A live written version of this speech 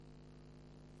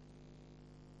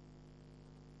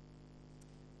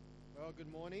Well,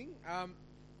 good morning.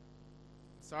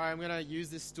 Sorry, I'm going to use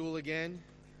this stool again.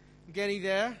 I'm getting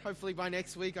there. Hopefully by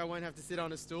next week I won't have to sit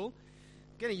on a stool.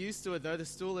 I'm getting used to it though. The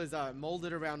stool is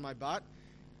molded around my butt,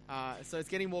 so it's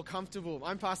getting more comfortable.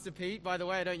 I'm Pastor Pete, by the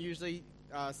way. I don't usually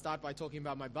start by talking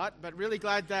about my butt, but really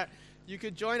glad that you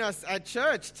could join us at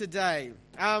church today.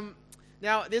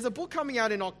 Now, there's a book coming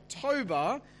out in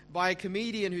October by a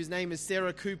comedian whose name is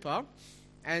Sarah Cooper.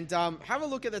 And have a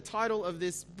look at the title of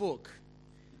this book.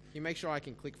 Can you make sure I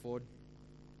can click forward?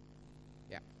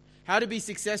 Yeah. How to be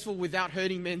successful without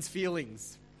hurting men's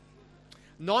feelings.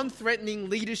 Non-threatening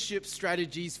leadership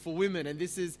strategies for women. And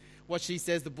this is what she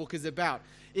says the book is about.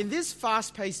 In this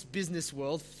fast-paced business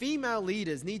world, female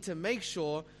leaders need to make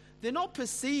sure they're not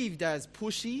perceived as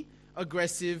pushy,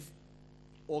 aggressive,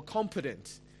 or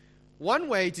competent. One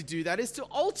way to do that is to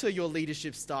alter your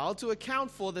leadership style to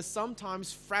account for the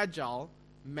sometimes fragile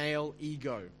male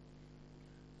ego.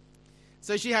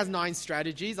 So she has 9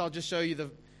 strategies. I'll just show you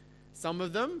some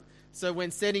of them. So when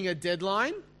setting a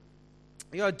deadline,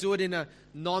 you got to do it in a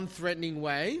non-threatening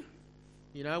way.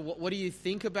 You know, what do you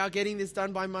think about getting this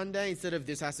done by Monday instead of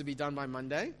this has to be done by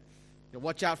Monday? You know,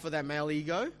 watch out for that male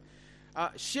ego.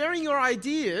 Sharing your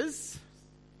ideas,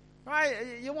 right?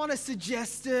 You want to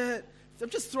suggest it.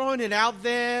 I'm just throwing it out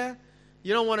there.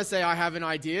 You don't want to say, I have an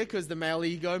idea, because the male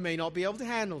ego may not be able to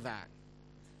handle that.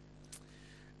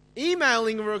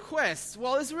 Emailing a request.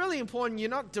 Well, it's really important you're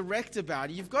not direct about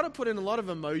it. You've got to put in a lot of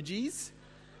emojis.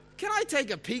 Can I take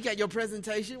a peek at your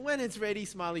presentation? When it's ready,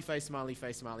 smiley face, smiley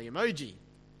emoji.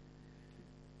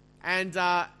 And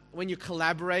when you're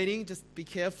collaborating, just be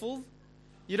careful.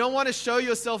 You don't want to show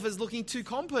yourself as looking too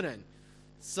competent.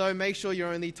 So make sure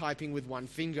you're only typing with one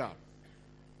finger.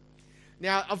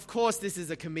 Now, of course, this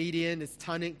is a comedian. It's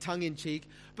tongue-in-cheek.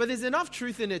 But there's enough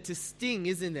truth in it to sting,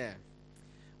 isn't there?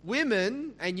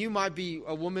 Women, and you might be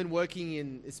a woman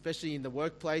working especially in the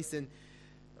workplace, and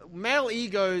male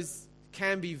egos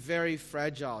can be very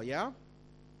fragile, yeah?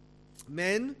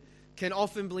 Men can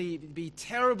often be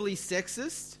terribly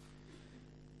sexist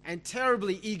and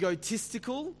terribly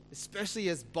egotistical, especially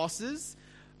as bosses.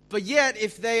 But yet,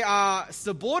 if they are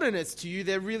subordinates to you,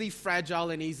 they're really fragile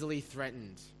and easily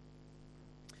threatened.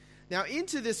 Now,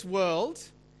 into this world,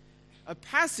 a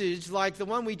passage like the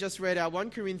one we just read out,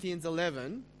 1 Corinthians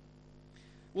 11,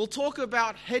 we'll talk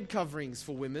about head coverings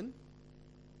for women.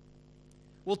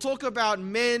 We'll talk about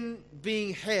men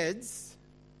being heads.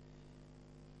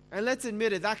 And let's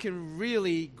admit it, that can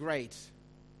really grate.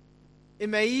 It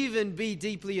may even be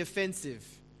deeply offensive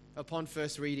upon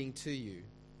first reading to you.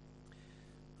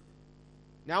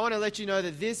 Now, I want to let you know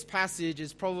that this passage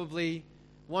is probably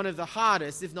one of the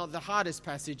hardest, if not the hardest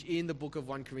passage in the book of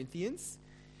 1 Corinthians.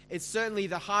 It's certainly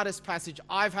the hardest passage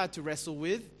I've had to wrestle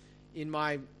with in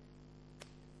my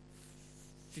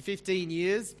 15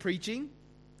 years preaching.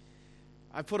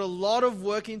 I put a lot of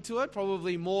work into it,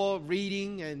 probably more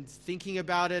reading and thinking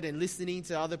about it and listening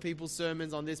to other people's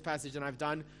sermons on this passage than I've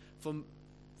done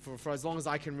for as long as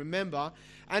I can remember.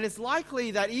 And it's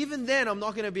likely that even then I'm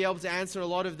not going to be able to answer a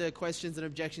lot of the questions and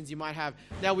objections you might have.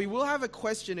 Now, we will have a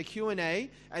Q&A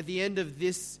at the end of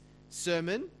this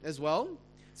sermon as well.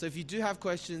 So if you do have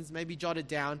questions, maybe jot it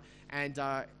down and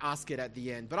ask it at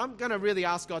the end. But I'm going to really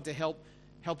ask God to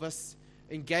help us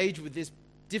engage with this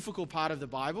difficult part of the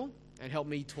Bible and help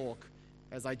me talk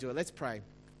as I do it. Let's pray.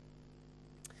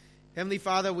 Heavenly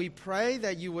Father, we pray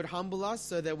that you would humble us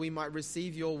so that we might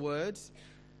receive your word,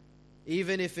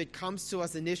 even if it comes to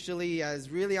us initially as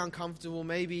really uncomfortable,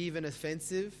 maybe even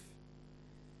offensive.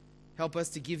 Help us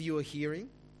to give you a hearing.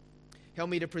 Help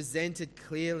me to present it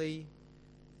clearly.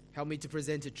 Help me to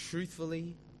present it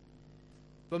truthfully.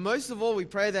 But most of all, we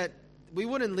pray that we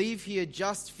wouldn't leave here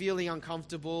just feeling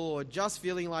uncomfortable or just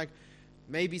feeling like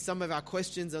maybe some of our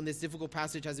questions on this difficult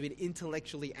passage has been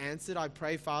intellectually answered. I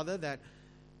pray, Father, that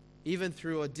even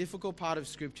through a difficult part of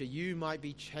Scripture, you might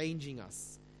be changing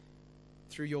us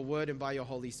through your word and by your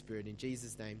Holy Spirit. In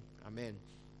Jesus' name, amen.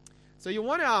 So you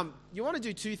want to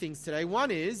do 2 things today. One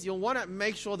is you'll want to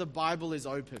make sure the Bible is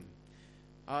open.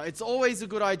 It's always a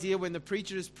good idea when the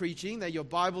preacher is preaching that your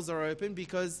Bibles are open,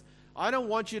 because I don't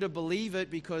want you to believe it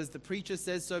because the preacher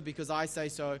says so, because I say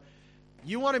so.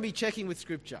 You want to be checking with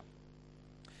Scripture.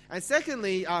 And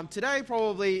secondly, today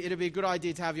probably it'll be a good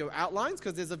idea to have your outlines,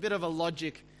 because there's a bit of a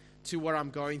logic to what I'm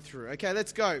going through. Okay,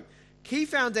 let's go. Key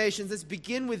foundations, let's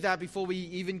begin with that before we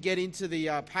even get into the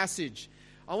passage.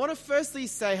 I want to firstly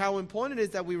say how important it is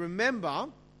that we remember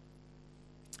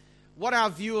what our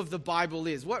view of the Bible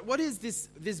is. What is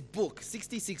this book,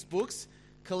 66 books,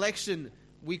 collection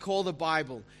we call the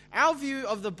Bible? Our view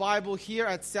of the Bible here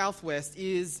at Southwest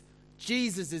is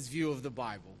Jesus' view of the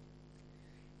Bible.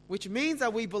 which means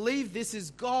that we believe this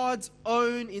is God's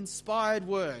own inspired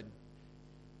word.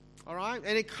 All right?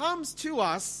 And it comes to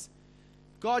us,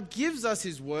 God gives us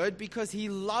his word because he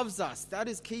loves us. That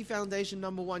is key foundation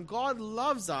number one. God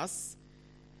loves us,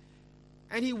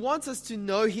 and he wants us to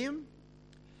know him,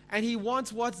 and he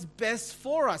wants what's best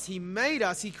for us. He made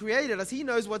us, he created us, he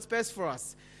knows what's best for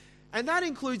us. And that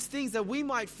includes things that we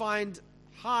might find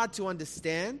hard to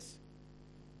understand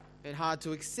and hard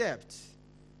to accept.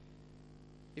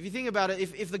 If you think about it,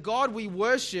 if the God we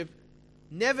worship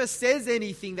never says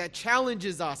anything that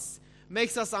challenges us,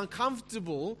 makes us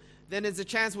uncomfortable, then there's a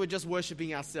chance we're just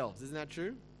worshiping ourselves. Isn't that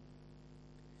true?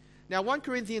 Now, 1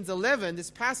 Corinthians 11,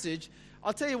 this passage,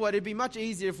 I'll tell you what, it'd be much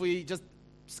easier if we just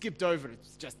skipped over it.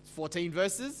 It's just 14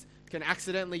 verses. Can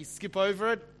accidentally skip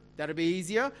over it. That'd be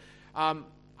easier.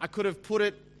 I could have put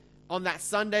it on that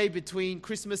Sunday between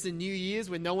Christmas and New Year's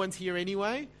when no one's here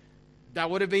anyway. That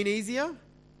would have been easier.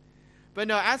 But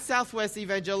no, at Southwest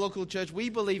Evangelical Church, we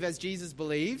believe, as Jesus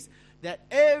believes, that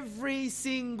every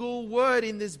single word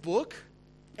in this book,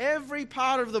 every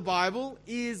part of the Bible,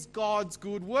 is God's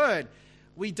good word.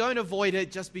 We don't avoid it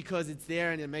just because it's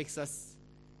there and it makes us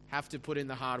have to put in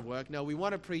the hard work. No, we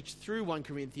want to preach through 1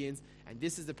 Corinthians, and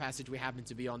this is the passage we happen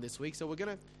to be on this week. So we're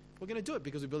going to do it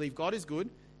because we believe God is good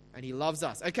and he loves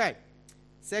us. Okay,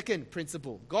 second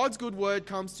principle. God's good word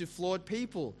comes to flawed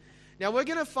people. Now, we're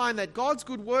going to find that God's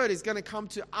good word is going to come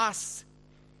to us.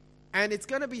 And it's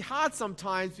going to be hard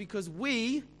sometimes because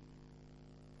we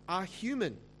are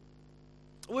human.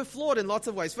 We're flawed in lots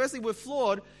of ways. Firstly, we're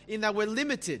flawed in that we're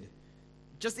limited.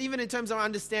 Just even in terms of our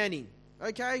understanding.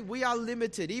 Okay? We are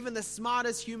limited. Even the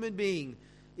smartest human being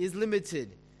is limited,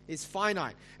 is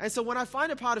finite. And so when I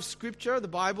find a part of Scripture, the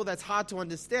Bible, that's hard to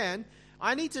understand,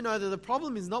 I need to know that the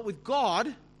problem is not with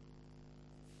God.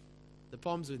 The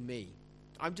problem's with me.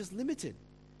 I'm just limited.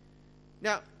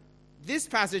 Now, this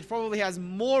passage probably has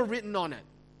more written on it.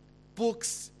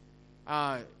 Books,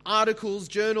 articles,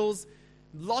 journals,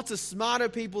 lots of smarter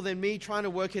people than me trying to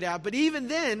work it out. But even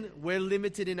then, we're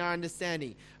limited in our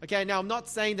understanding. Okay, now I'm not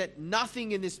saying that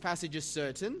nothing in this passage is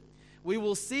certain. We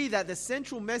will see that the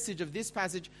central message of this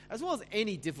passage, as well as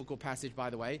any difficult passage,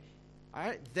 by the way, all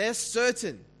right, they're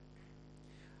certain.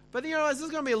 But there's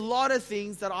going to be a lot of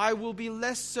things that I will be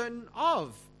less certain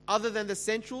of. Other than the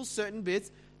central certain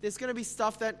bits, there's going to be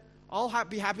stuff that I'll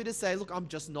be happy to say, look, I'm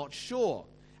just not sure.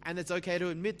 And it's okay to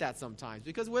admit that sometimes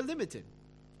because we're limited.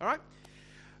 All right?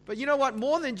 But you know what?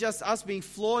 More than just us being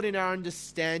flawed in our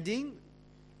understanding,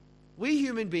 we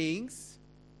human beings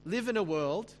live in a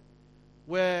world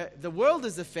where the world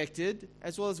is affected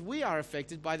as well as we are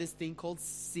affected by this thing called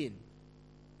sin.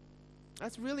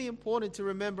 That's really important to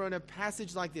remember in a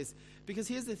passage like this because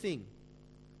here's the thing.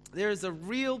 There is a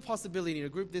real possibility in a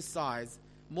group this size,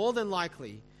 more than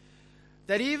likely,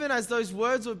 that even as those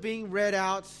words were being read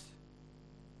out,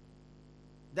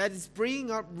 that is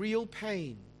bringing up real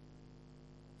pain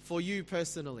for you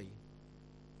personally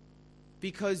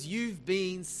because you've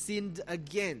been sinned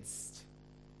against.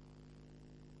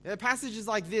 Now, passages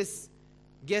like this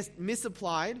get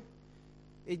misapplied,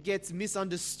 it gets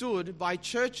misunderstood by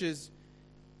churches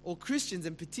or Christians,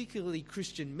 and particularly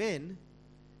Christian men,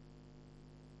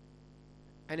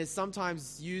 and is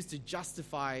sometimes used to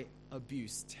justify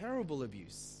abuse, terrible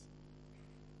abuse.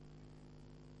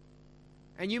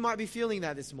 And you might be feeling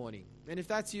that this morning. And if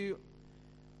that's you,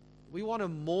 we want to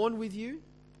mourn with you,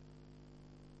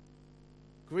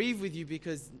 grieve with you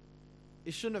because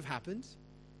it shouldn't have happened.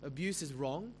 Abuse is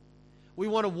wrong. We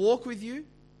want to walk with you,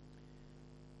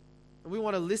 and we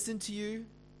want to listen to you.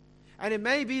 And it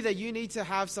may be that you need to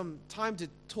have some time to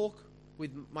talk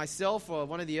with myself or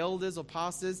one of the elders or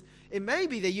pastors. It may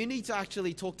be that you need to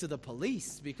actually talk to the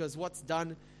police because what's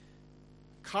done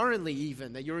currently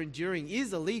even that you're enduring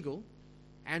is illegal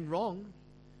and wrong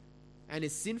and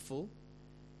is sinful.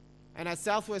 And at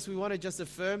Southwest, we want to just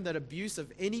affirm that abuse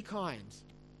of any kind,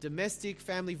 domestic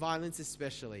family violence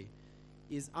especially,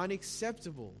 is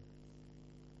unacceptable.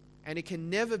 And it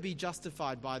can never be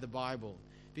justified by the Bible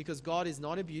because God is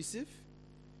not abusive.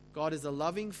 God is a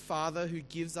loving Father who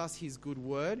gives us His good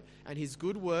word, and His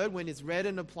good word, when it's read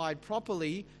and applied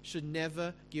properly, should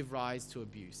never give rise to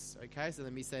abuse. Okay, so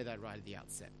let me say that right at the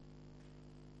outset.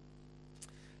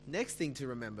 Next thing to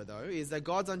remember, though, is that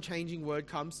God's unchanging word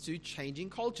comes to changing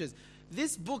cultures.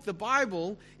 This book, the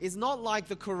Bible, is not like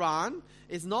the Quran.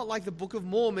 It's not like the Book of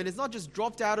Mormon. It's not just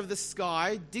dropped out of the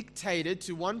sky, dictated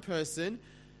to one person,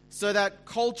 so that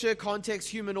culture, context,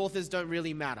 human authors don't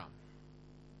really matter.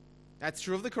 That's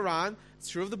true of the Quran. It's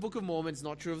true of the Book of Mormon. It's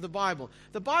not true of the Bible.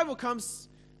 The Bible comes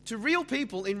to real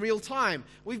people in real time.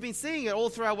 We've been seeing it all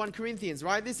throughout 1 Corinthians,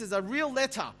 right? This is a real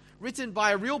letter written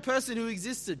by a real person who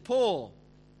existed, Paul,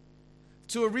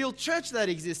 to a real church that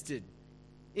existed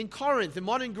in Corinth, in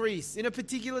modern Greece, in a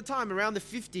particular time around the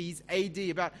 50s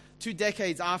AD, about 2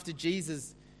 decades after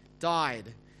Jesus died.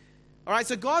 All right,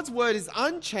 so God's word is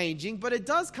unchanging, but it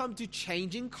does come to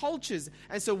changing cultures.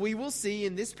 And so we will see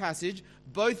in this passage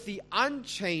both the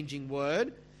unchanging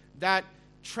word that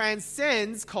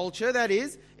transcends culture, that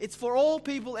is, it's for all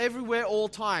people everywhere, all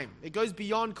time. It goes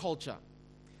beyond culture.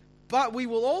 But we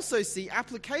will also see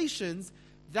applications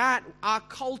that are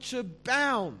culture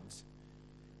bound,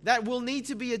 that will need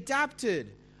to be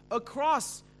adapted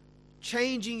across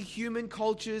changing human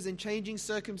cultures and changing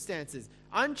circumstances.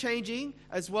 Unchanging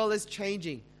as well as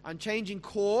changing. Unchanging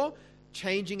core,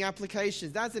 changing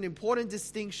applications. That's an important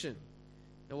distinction.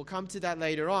 And we'll come to that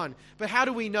later on. But how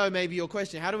do we know, maybe your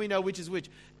question, how do we know which is which?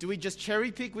 Do we just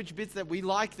cherry pick which bits that we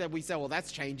like, that we say, well,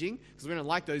 that's changing, because we don't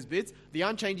like those bits. The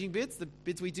unchanging bits, the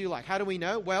bits we do like. How do we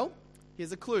know? Well,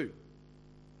 here's a clue.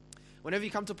 Whenever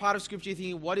you come to a part of Scripture, you're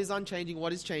thinking, what is unchanging,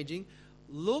 what is changing?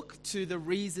 Look to the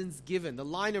reasons given, the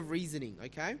line of reasoning,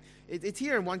 okay? It's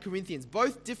here in 1 Corinthians.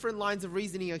 Both different lines of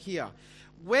reasoning are here.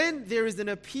 When there is an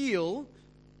appeal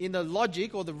in the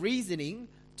logic or the reasoning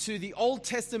to the Old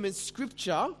Testament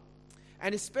Scripture,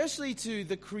 and especially to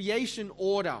the creation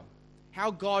order,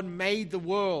 how God made the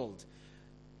world,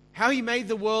 how He made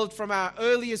the world from our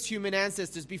earliest human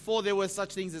ancestors before there were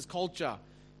such things as culture,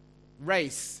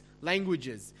 race,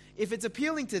 languages. If it's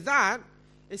appealing to that,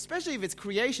 especially if it's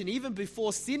creation, even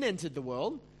before sin entered the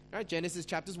world, right? Genesis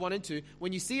chapters 1 and 2,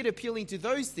 when you see it appealing to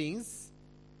those things,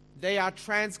 they are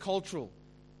transcultural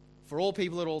for all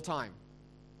people at all time.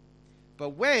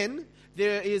 But when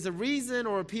there is a reason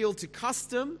or appeal to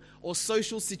custom or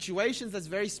social situations that's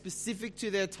very specific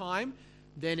to their time,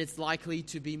 then it's likely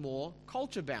to be more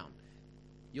culture bound.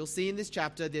 You'll see in this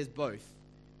chapter there's both.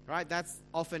 Right? That's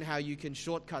often how you can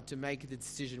shortcut to make the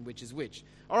decision which is which.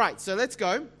 All right, so let's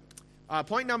go.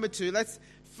 Point number 2, let's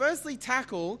firstly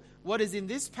tackle what is in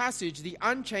this passage, the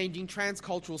unchanging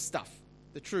transcultural stuff,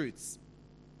 the truths.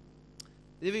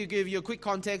 Let me give you a quick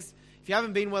context. If you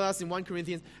haven't been with us in 1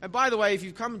 Corinthians, and by the way, if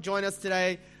you've come and join us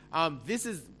today, this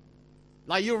is,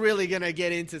 like, you're really going to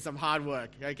get into some hard work,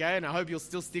 okay? And I hope you'll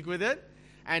still stick with it.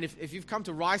 And if you've come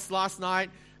to Rice last night,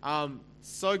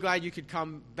 so glad you could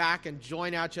come back and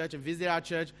join our church and visit our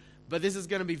church. But this is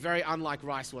going to be very unlike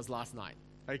Rice was last night,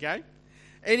 okay?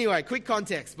 Anyway, quick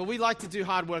context. But we like to do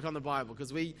hard work on the Bible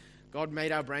because God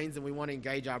made our brains and we want to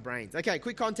engage our brains. Okay,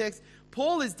 quick context.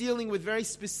 Paul is dealing with very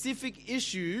specific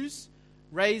issues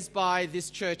raised by this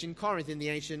church in Corinth in the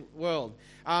ancient world.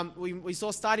 We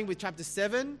saw starting with chapter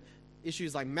 7,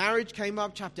 issues like marriage came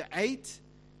up. Chapter 8,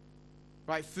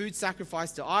 right, food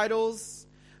sacrificed to idols.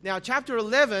 Now, chapter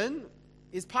 11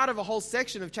 is part of a whole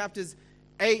section of chapters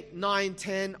 8, 9,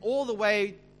 10, all the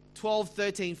way 12,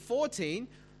 13, 14,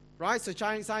 right? So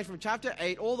starting from chapter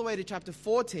 8 all the way to chapter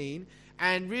 14,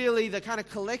 and really the kind of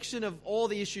collection of all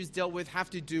the issues dealt with have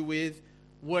to do with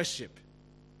worship,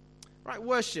 right?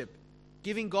 Worship,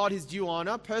 giving God His due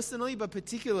honor personally, but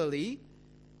particularly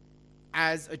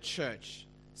as a church.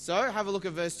 So have a look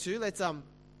at verse 2. Let's have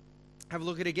a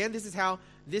look at it again. This is how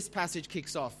this passage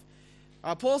kicks off.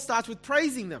 Paul starts with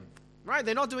praising them, right?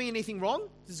 They're not doing anything wrong.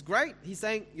 This is great. He's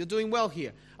saying, you're doing well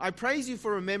here. I praise you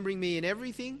for remembering me in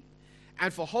everything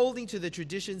and for holding to the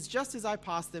traditions just as I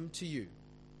passed them to you.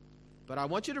 But I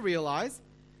want you to realize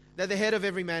that the head of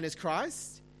every man is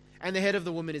Christ, and the head of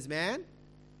the woman is man,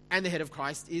 and the head of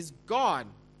Christ is God.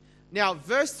 Now,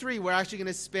 verse 3, we're actually going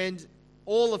to spend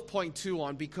all of point 2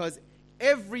 on, because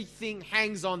everything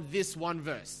hangs on this one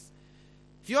verse.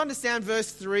 If you understand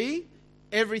verse 3,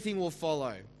 everything will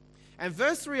follow. And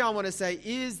verse 3, I want to say,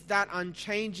 is that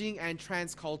unchanging and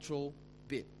transcultural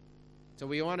bit. So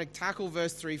we want to tackle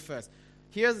verse 3 first.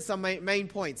 Here's some main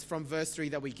points from verse 3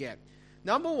 that we get.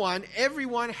 Number 1,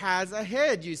 everyone has a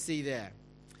head, you see there.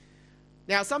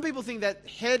 Now, some people think that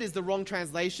head is the wrong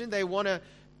translation.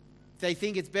 They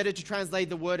think it's better to translate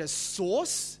the word as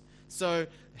source. So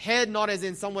head not as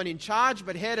in someone in charge,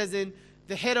 but head as in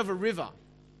the head of a river.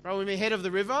 Right? When we mean head of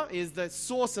the river is the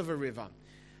source of a river.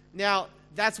 Now,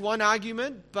 that's one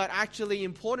argument, but actually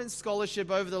important scholarship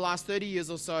over the last 30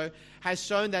 years or so has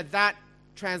shown that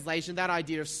translation, that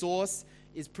idea of source,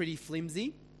 is pretty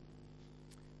flimsy.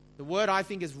 The word, I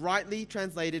think, is rightly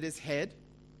translated as head.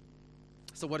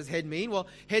 So what does head mean? Well,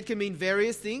 head can mean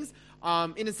various things.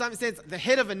 In some sense, the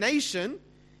head of a nation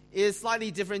is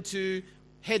slightly different to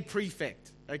head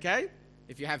prefect, okay?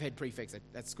 If you have head prefects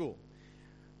at school.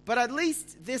 But at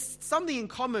least there's something in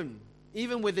common,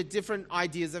 even with the different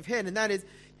ideas of head, and that is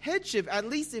headship at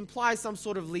least implies some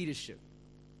sort of leadership.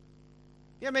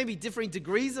 Yeah, maybe differing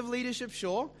degrees of leadership,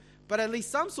 sure, but at least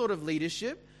some sort of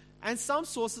leadership and some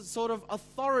sort of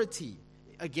authority.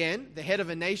 Again, the head of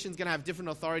a nation is going to have different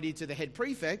authority to the head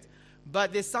prefect,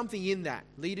 but there's something in that,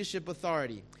 leadership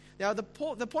authority. Now, the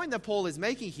point that Paul is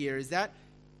making here is that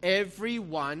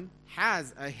everyone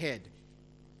has a head.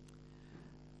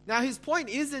 Now, his point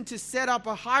isn't to set up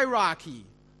a hierarchy,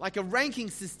 like a ranking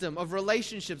system of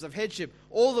relationships, of headship,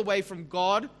 all the way from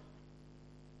God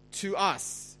to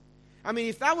us. I mean,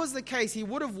 if that was the case, he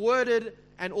would have worded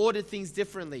and ordered things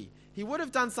differently. He would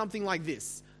have done something like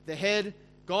this. The head,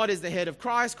 God is the head of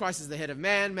Christ, Christ is the head of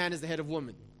man, man is the head of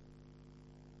woman.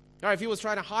 All right, if he was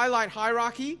trying to highlight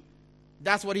hierarchy,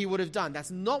 that's what he would have done.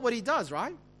 That's not what he does,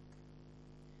 right?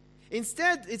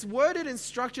 Instead, it's worded and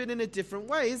structured in a different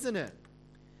way, isn't it?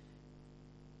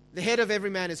 The head of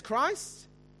every man is Christ.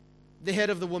 The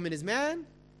head of the woman is man.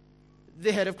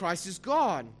 The head of Christ is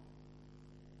God.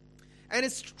 And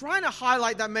it's trying to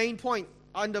highlight that main point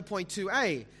under point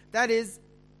 2a. That is,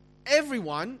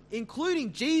 everyone,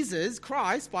 including Jesus,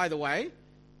 Christ, by the way,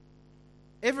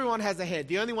 everyone has a head.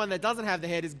 The only one that doesn't have the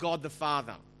head is God the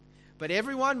Father. But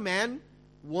everyone, man,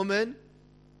 woman,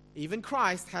 even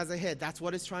Christ has a head. That's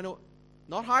what it's trying to,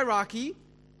 not hierarchy,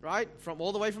 right, from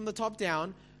all the way from the top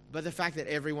down, but the fact that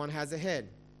everyone has a head.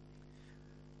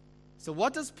 So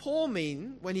what does Paul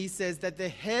mean when he says that the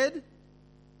head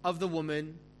of the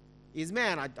woman is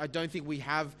man? I don't think we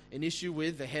have an issue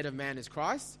with the head of man is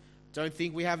Christ. Don't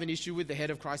think we have an issue with the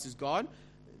head of Christ is God.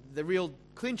 The real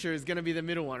clincher is going to be the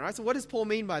middle one, right? So what does Paul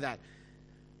mean by that?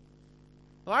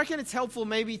 Well, I reckon it's helpful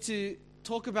maybe to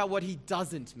talk about what he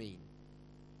doesn't mean.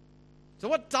 So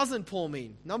what doesn't Paul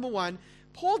mean? Number one,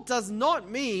 Paul does not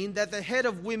mean that the head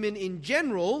of women in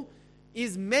general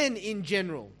is men in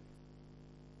general.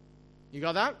 You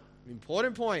got that?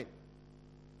 Important point.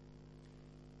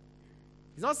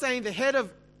 He's not saying the head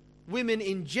of women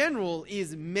in general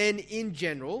is men in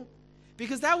general,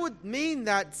 because that would mean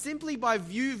that simply by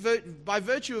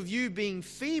virtue of you being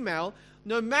female,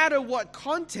 no matter what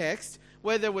context,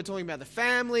 whether we're talking about the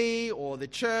family or the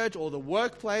church or the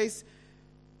workplace,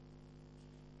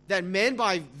 that men,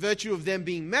 by virtue of them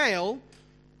being male,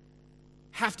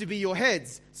 have to be your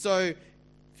heads. So if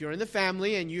you're in the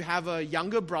family and you have a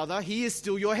younger brother, he is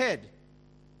still your head.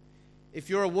 If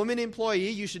you're a woman employee,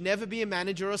 you should never be a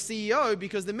manager or CEO,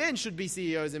 because the men should be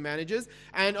CEOs and managers,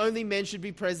 and only men should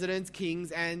be presidents,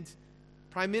 kings, and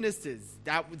prime ministers.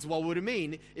 That's what would it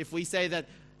mean if we say that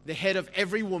the head of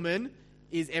every woman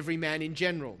is every man in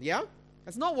general. Yeah?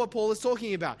 That's not what Paul is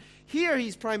talking about. Here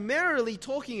he's primarily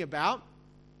talking about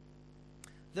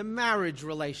the marriage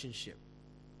relationship.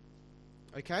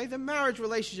 Okay? The marriage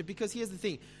relationship, because here's the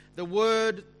thing. The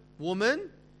word woman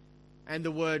and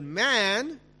the word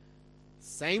man,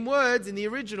 same words in the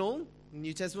original. The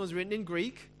New Testament was written in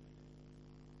Greek.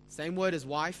 Same word as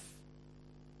wife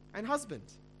and husband.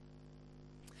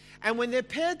 And when they're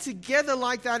paired together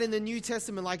like that in the New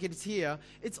Testament, like it's here,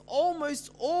 it's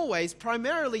almost always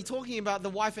primarily talking about the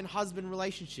wife and husband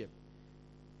relationship.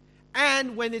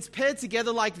 And when it's paired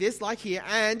together like this, like here,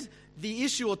 and the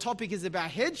issue or topic is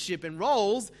about headship and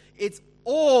roles, it's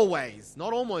always,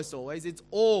 not almost always, it's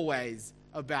always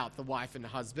about the wife and the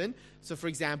husband. So for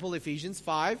example, Ephesians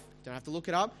 5, don't have to look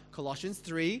it up, Colossians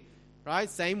 3, right?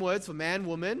 Same words for man,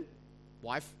 woman,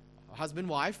 wife, husband,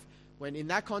 wife. When in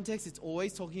that context, it's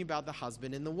always talking about the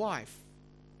husband and the wife.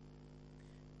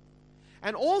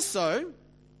 And also,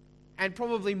 and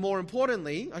probably more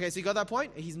importantly, okay, so you got that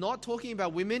point? He's not talking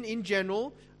about women in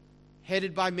general,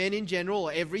 headed by men in general,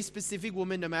 or every specific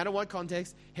woman, no matter what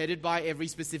context, headed by every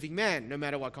specific man, no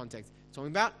matter what context. He's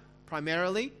talking about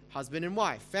primarily husband and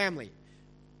wife, family.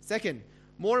 Second,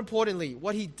 more importantly,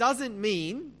 what he doesn't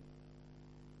mean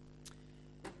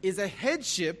is a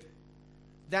headship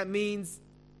that means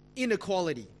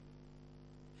inequality.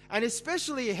 And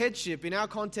especially a headship in our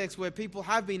context where people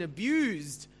have been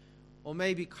abused or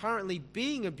maybe currently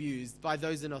being abused by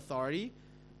those in authority,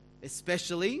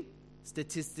 especially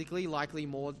statistically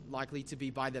more likely to be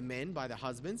by the men, by the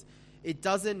husbands. It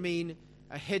doesn't mean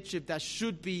a headship that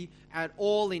should be at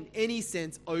all in any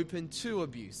sense open to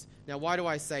abuse. Now, why do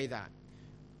I say that?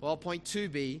 Well, point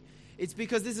 2b, it's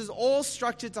because this is all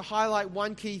structured to highlight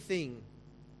one key thing.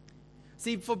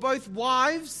 See, for both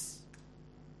wives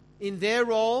in their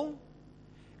role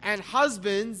and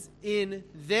husbands in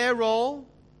their role,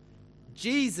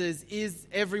 Jesus is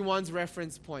everyone's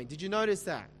reference point. Did you notice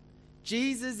that?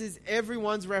 Jesus is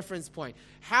everyone's reference point.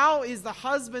 How is the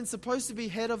husband supposed to be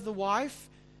head of the wife?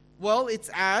 Well, it's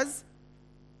as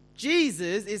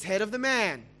Jesus is head of the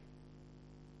man.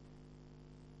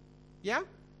 Yeah?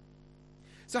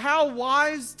 So how are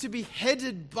wives to be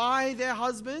headed by their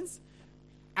husbands?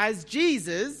 As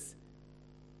Jesus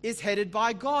is headed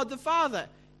by God the Father.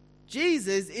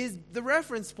 Jesus is the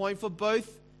reference point for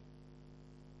both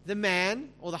the man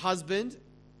or the husband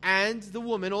and the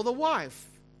woman or the wife.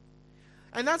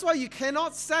 And that's why you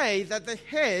cannot say that the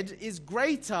head is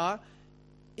greater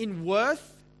in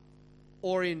worth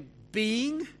or in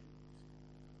being,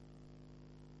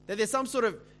 that there's some sort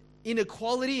of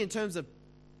inequality in terms of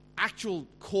actual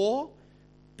core,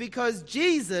 because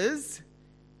Jesus,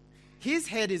 his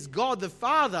head is God the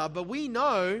Father, but we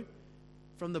know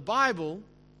from the Bible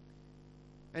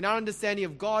and our understanding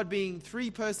of God being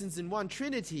three persons in one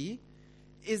Trinity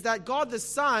is that God the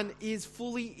Son is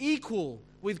fully equal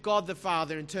with God the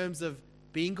Father in terms of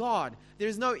being God.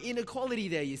 There's no inequality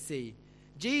there, you see.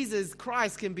 Jesus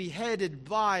Christ can be headed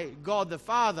by God the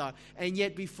Father and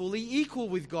yet be fully equal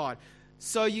with God.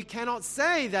 So you cannot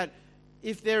say that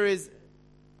if there is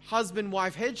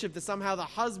husband-wife headship, that somehow the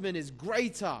husband is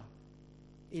greater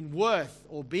in worth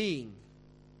or being.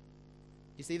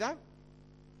 You see that?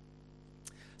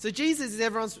 So Jesus is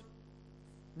everyone's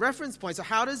reference point. So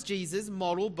how does Jesus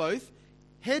model both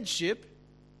headship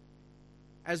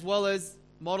as well as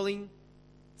modeling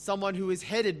someone who is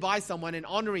headed by someone and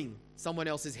honoring someone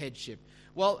else's headship?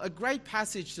 Well, a great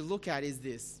passage to look at is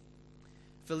this.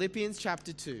 Philippians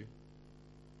chapter 2.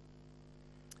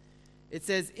 It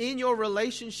says, in your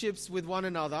relationships with one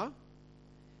another,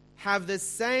 have the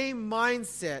same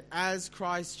mindset as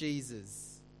Christ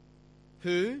Jesus,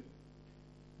 who,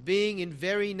 being in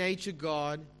very nature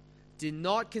God, did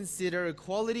not consider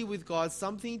equality with God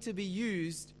something to be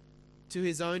used to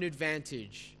his own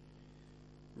advantage.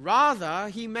 Rather,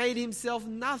 he made himself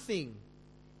nothing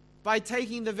by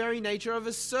taking the very nature of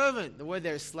a servant, the word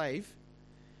there is slave,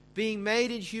 being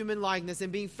made in human likeness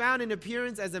and being found in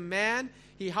appearance as a man,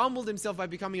 he humbled himself by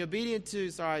becoming obedient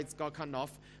to, sorry, it's got cut off,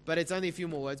 but it's only a few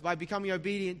more words, by becoming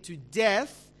obedient to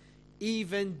death,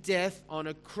 even death on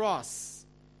a cross.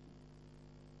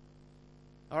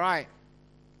 All right,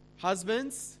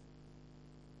 husbands,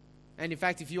 and in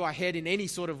fact, if you are head in any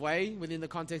sort of way within the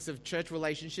context of church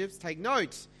relationships, take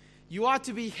note. You are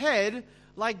to be head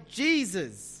like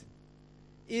Jesus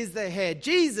is the head.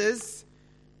 Jesus,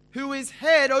 who is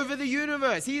head over the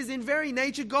universe. He is in very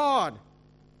nature God.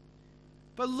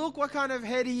 But look what kind of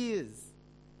head he is.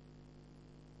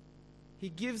 He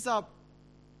gives up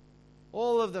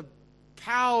all of the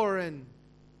power and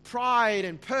pride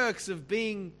and perks of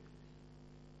being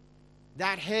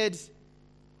that head,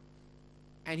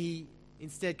 and he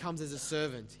instead comes as a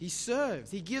servant. He serves.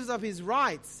 He gives up his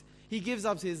rights. He gives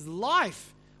up his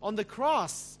life on the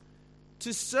cross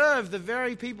to serve the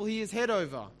very people he is head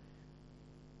over.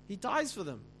 He dies for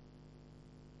them.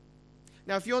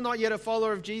 Now, if you're not yet a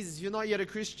follower of Jesus, if you're not yet a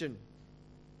Christian,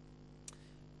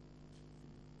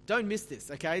 don't miss this,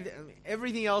 okay?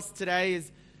 Everything else today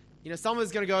is,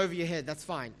 someone's going to go over your head. That's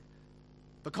fine.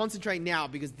 But concentrate now,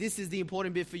 because this is the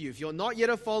important bit for you. If you're not yet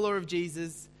a follower of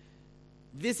Jesus,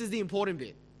 this is the important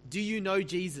bit. Do you know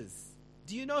Jesus?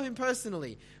 Do you know him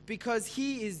personally? Because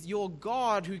he is your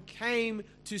God who came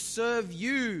to serve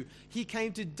you. He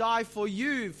came to die for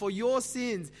you, for your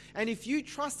sins. And if you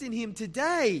trust in him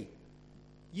today,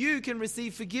 you can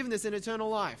receive forgiveness and eternal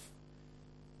life.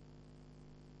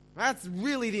 That's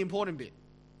really the important bit.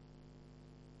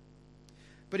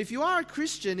 But if you are a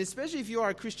Christian, especially if you are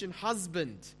a Christian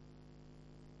husband,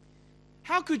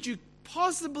 how could you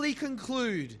possibly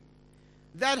conclude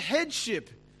that headship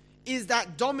is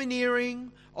that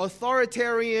domineering,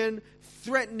 authoritarian,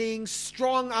 threatening,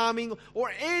 strong-arming,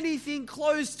 or anything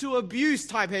close to abuse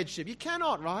type headship? You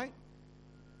cannot, right?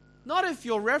 Not if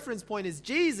your reference point is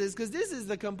Jesus, because this is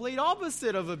the complete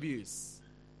opposite of abuse,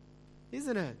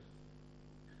 isn't it?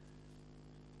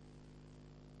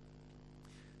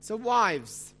 So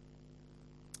wives,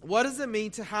 what does it mean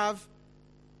to have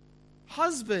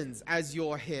husbands as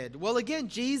your head? Well, again,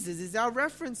 Jesus is our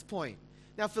reference point.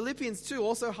 Now, Philippians 2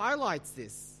 also highlights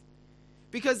this.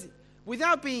 Because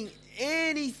without being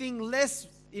anything less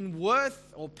in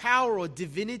worth or power or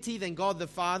divinity than God the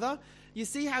Father, you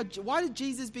see why did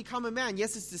Jesus become a man?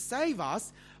 Yes, it's to save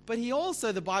us, but he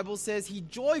also, the Bible says, he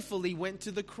joyfully went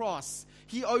to the cross.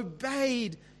 He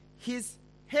obeyed his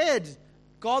head,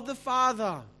 God the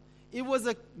Father. It was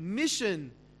a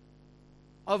mission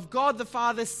of God the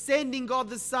Father sending God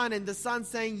the Son, and the Son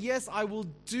saying, yes, I will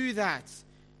do that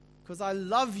because I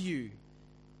love you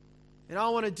and I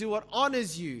want to do what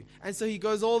honors you. And so he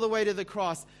goes all the way to the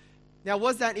cross. Now,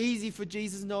 was that easy for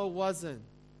Jesus? No, it wasn't.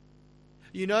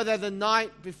 You know that the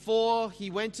night before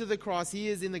he went to the cross, he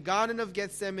is in the Garden of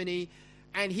Gethsemane,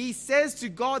 and he says to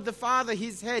God the Father,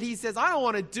 his head, he says, I don't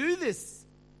want to do this.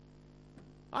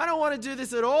 I don't want to do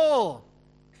this at all.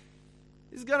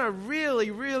 It's going to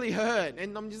really, really hurt.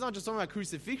 And he's not just talking about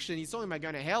crucifixion. He's talking about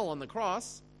going to hell on the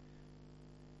cross.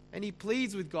 And he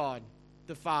pleads with God,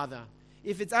 the Father,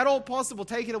 if it's at all possible,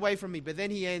 take it away from me. But then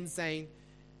he ends saying,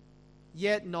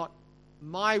 yet not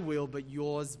my will, but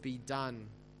yours be done.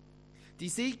 Do you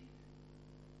see?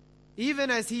 Even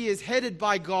as he is headed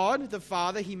by God, the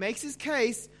Father, he makes his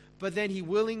case, but then he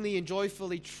willingly and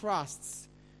joyfully trusts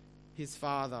his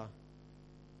Father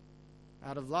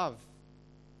out of love.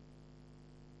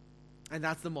 And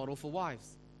that's the model for wives.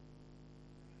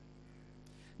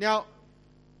 Now,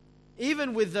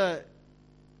 even with the,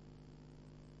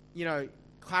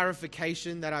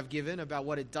 clarification that I've given about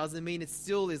what it doesn't mean, it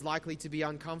still is likely to be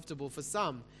uncomfortable for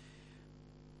some.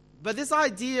 But this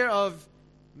idea of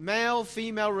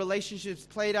male-female relationships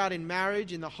played out in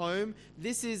marriage, in the home,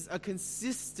 this is a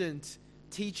consistent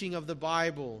teaching of the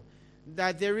Bible,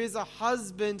 that there is a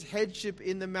husband headship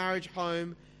in the marriage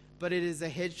home, but it is a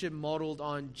headship modeled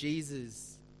on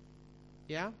Jesus.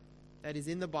 Yeah? That is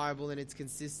in the Bible and it's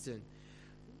consistent.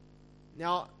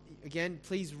 Now, again,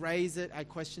 please raise it at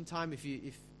question time if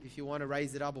you want to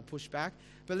raise it up or push back.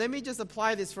 But let me just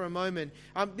apply this for a moment.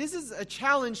 This is a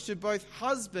challenge to both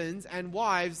husbands and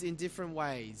wives in different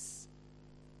ways.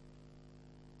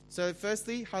 So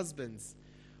firstly, husbands.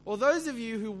 Or those of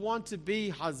you who want to be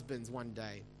husbands one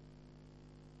day.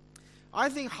 I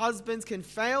think husbands can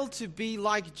fail to be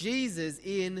like Jesus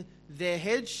in their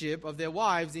headship of their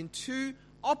wives in two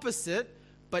opposite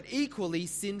but equally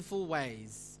sinful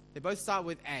ways. They both start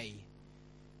with A.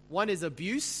 One is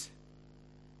abuse.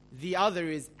 The other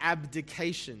is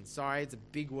abdication. Sorry, it's a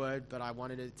big word, but I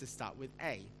wanted it to start with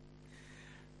A.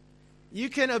 You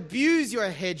can abuse your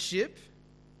headship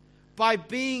by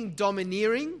being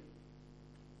domineering,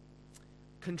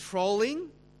 controlling,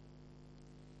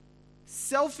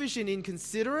 selfish and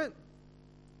inconsiderate,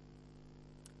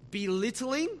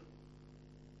 belittling,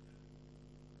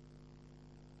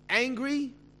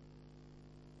 angry,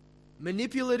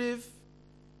 manipulative,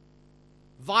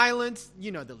 violent,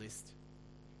 you know the list.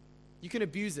 You can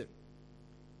abuse it.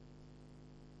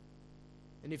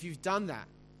 And if you've done that,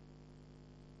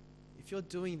 if you're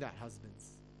doing that, husbands,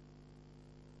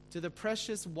 to the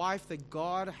precious wife that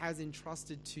God has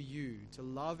entrusted to you to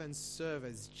love and serve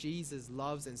as Jesus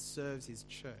loves and serves his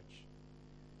church,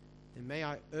 then may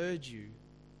I urge you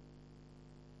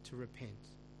to repent.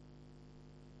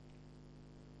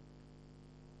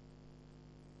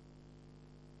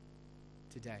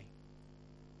 Today.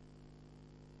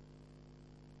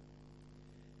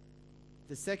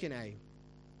 The second A,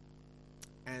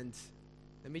 and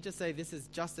let me just say this is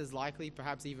just as likely,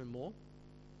 perhaps even more,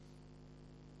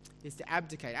 is to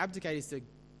abdicate. Abdicate is to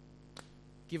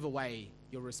give away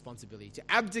your responsibility, to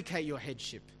abdicate your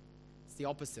headship. It's the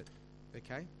opposite,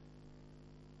 okay?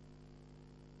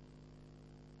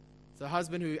 So a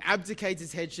husband who abdicates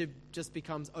his headship just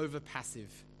becomes over passive.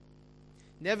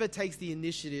 Never takes the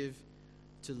initiative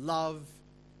to love,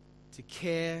 to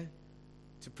care,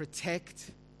 to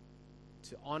protect,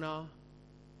 to honor,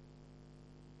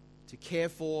 to care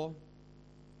for,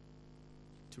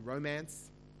 to romance.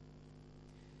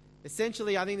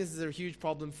 Essentially, I think this is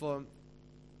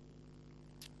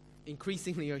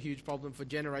increasingly a huge problem for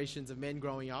generations of men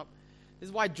growing up. This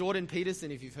is why Jordan Peterson,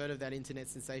 if you've heard of that internet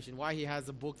sensation, why he has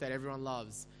a book that everyone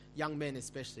loves, young men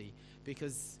especially,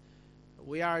 because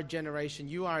you are a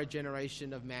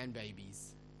generation of man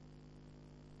babies.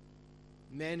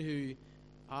 Men who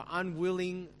are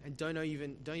unwilling and don't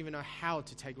even know how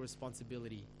to take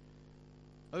responsibility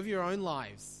over your own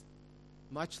lives,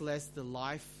 much less the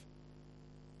life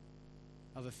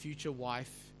of a future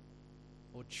wife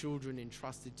or children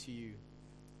entrusted to you.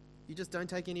 You just don't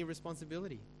take any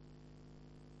responsibility.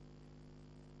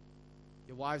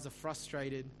 Your wives are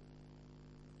frustrated.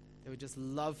 They would just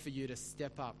love for you to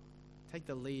step up, take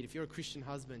the lead. If you're a Christian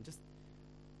husband,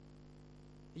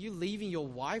 are you leaving your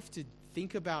wife to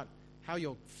think about how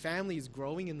your family is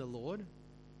growing in the Lord? Are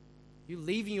you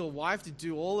leaving your wife to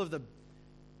do all of the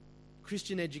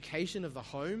Christian education of the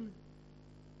home?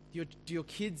 Do your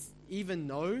kids even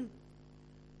know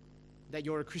that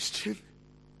you're a Christian?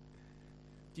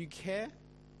 Do you care?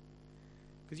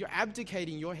 Because you're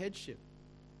abdicating your headship.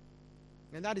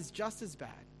 And that is just as bad,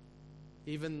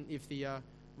 even if the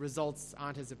results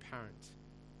aren't as apparent.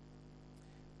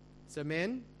 So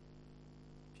men,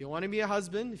 if you want to be a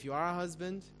husband, if you are a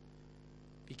husband,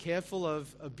 be careful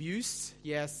of abuse.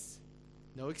 Yes,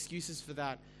 no excuses for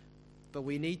that. But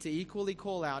we need to equally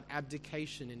call out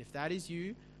abdication. And if that is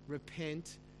you,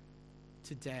 repent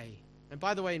today. And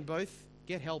by the way, in both,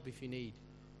 get help if you need.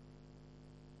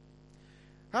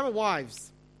 How about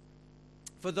wives?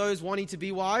 for those wanting to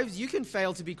be wives, you can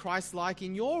fail to be Christ-like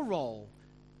in your role.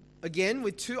 Again,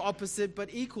 with two opposite but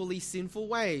equally sinful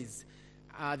ways.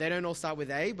 They don't all start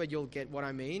with A, but you'll get what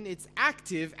I mean. It's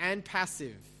active and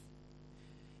passive.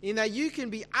 In that you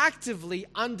can be actively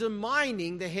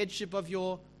undermining the headship of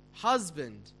your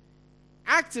husband.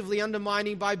 Actively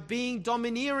undermining by being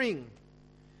domineering,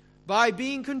 by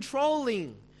being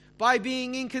controlling, by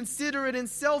being inconsiderate and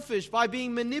selfish, by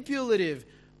being manipulative,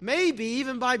 maybe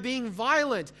even by being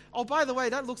violent. Oh, by the way,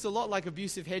 that looks a lot like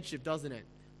abusive headship, doesn't it?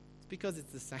 It's because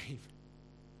it's the same.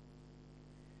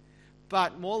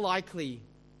 But more likely,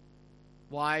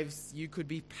 wives, you could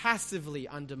be passively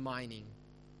undermining.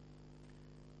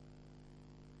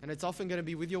 And it's often going to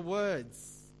be with your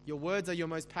words. Your words are your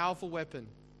most powerful weapon.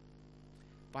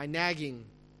 By nagging,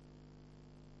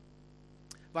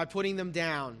 by putting them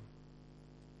down,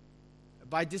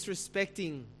 by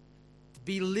disrespecting,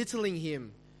 belittling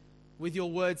him with your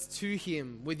words to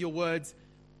him, with your words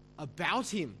about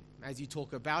him as you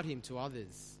talk about him to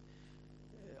others.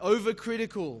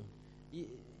 Overcritical.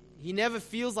 He never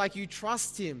feels like you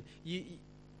trust him.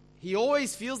 He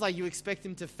always feels like you expect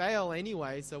him to fail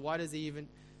anyway, so why does he even...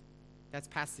 That's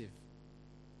passive.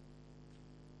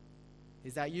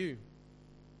 Is that you?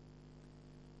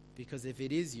 Because if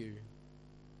it is you,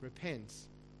 repent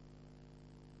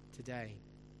today.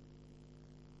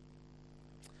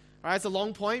 All right, it's a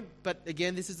long point, but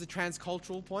again, this is the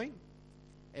transcultural point.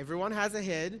 Everyone has a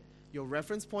head. Your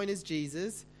reference point is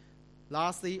Jesus.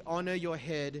 Lastly, honor your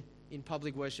head in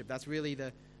public worship. That's really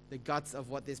the guts of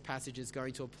what this passage is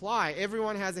going to apply.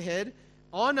 Everyone has a head.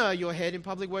 Honor your head in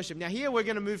public worship. Now here we're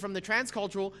going to move from the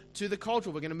transcultural to the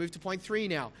cultural. We're going to move to point 3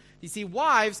 now. You see,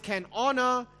 wives can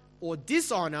honor or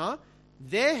dishonor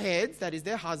their heads, that is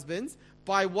their husbands,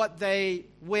 by what they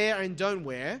wear and don't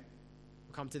wear.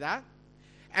 We'll come to that.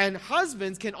 And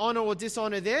husbands can honor or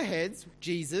dishonor their heads,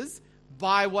 Jesus,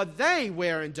 by what they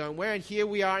wear and don't wear. And here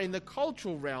we are in the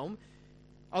cultural realm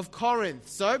of Corinth.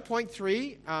 So point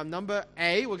 3, number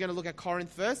A, we're going to look at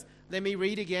Corinth first. Let me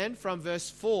read again from verse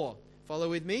 4. Follow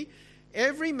with me.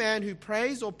 Every man who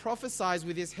prays or prophesies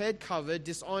with his head covered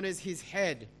dishonors his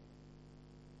head.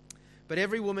 But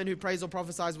every woman who prays or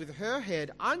prophesies with her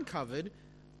head uncovered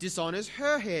dishonors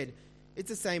her head. It's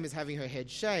the same as having her head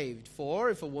shaved. For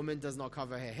if a woman does not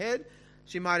cover her head,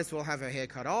 she might as well have her hair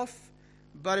cut off.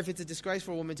 But if it's a disgrace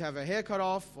for a woman to have her hair cut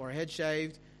off or her head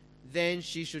shaved, then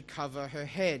she should cover her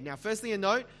head. Now, firstly, a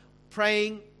note,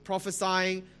 praying,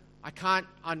 prophesying. I can't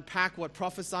unpack what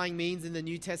prophesying means in the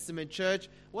New Testament church.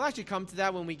 We'll actually come to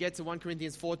that when we get to 1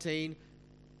 Corinthians 14,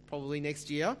 probably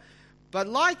next year. But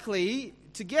likely,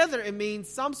 together it means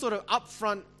some sort of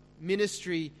upfront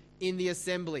ministry in the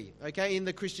assembly, okay, in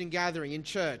the Christian gathering, in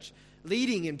church.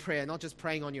 Leading in prayer, not just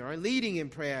praying on your own. Leading in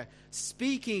prayer,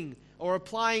 speaking or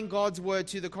applying God's word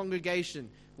to the congregation.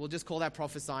 We'll just call that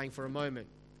prophesying for a moment.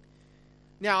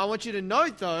 Now, I want you to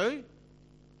note, though,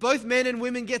 both men and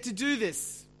women get to do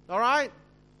this. All right?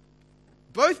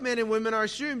 Both men and women are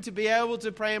assumed to be able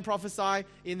to pray and prophesy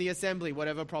in the assembly,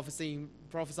 whatever prophesying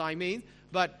means,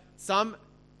 but some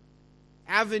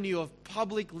avenue of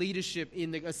public leadership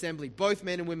in the assembly. Both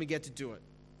men and women get to do it.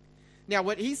 Now,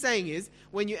 what he's saying is,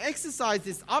 when you exercise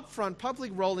this upfront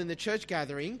public role in the church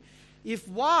gathering, if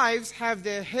wives have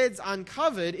their heads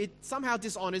uncovered, it somehow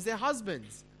dishonors their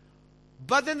husbands.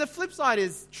 But then the flip side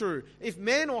is true. If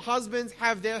men or husbands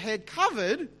have their head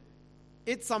covered,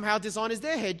 it somehow dishonors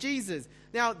their head, Jesus.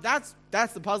 Now, that's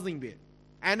the puzzling bit,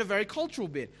 and a very cultural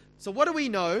bit. So what do we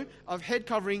know of head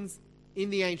coverings in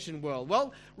the ancient world?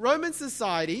 Well, Roman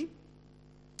society,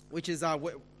 which is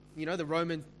the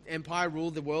Roman Empire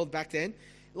ruled the world back then,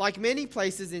 like many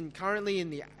places currently in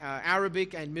the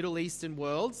Arabic and Middle Eastern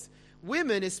worlds,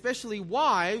 women, especially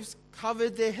wives,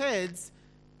 covered their heads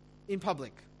in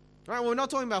public. Right? Well, we're not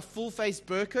talking about full-face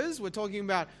burqas. We're talking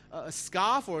about a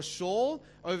scarf or a shawl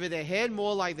over their head,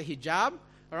 more like the hijab.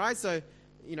 All right, so,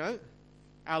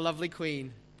 our lovely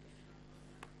queen.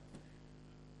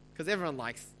 Because everyone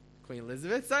likes Queen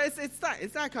Elizabeth. So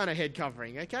it's that kind of head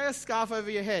covering, okay? A scarf over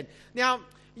your head. Now,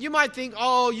 you might think,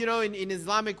 in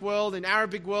Islamic world, in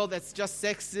Arabic world, that's just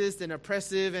sexist and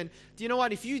oppressive. And do you know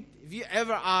what? If you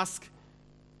ever ask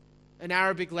an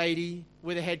Arabic lady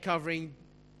with a head covering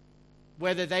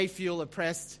whether they feel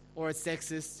oppressed or it's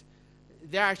sexist,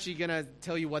 they're actually going to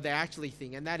tell you what they actually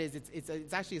think. And that is,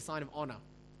 it's actually a sign of honor.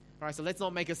 All right, so let's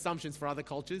not make assumptions for other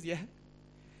cultures, yeah?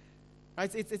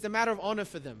 Right, it's a matter of honor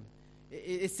for them.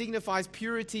 It signifies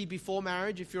purity before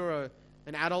marriage if you're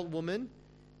an adult woman,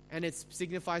 and it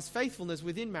signifies faithfulness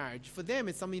within marriage. For them,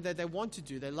 it's something that they want to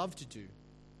do, they love to do.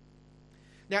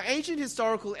 Now, ancient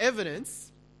historical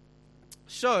evidence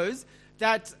shows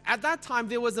that at that time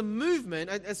there was a movement,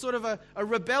 a sort of a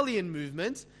rebellion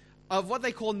movement of what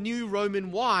they call new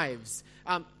Roman wives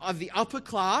of the upper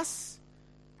class,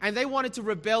 and they wanted to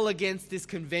rebel against this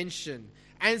convention.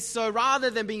 And so rather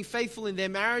than being faithful in their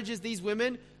marriages, these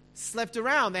women slept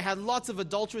around. They had lots of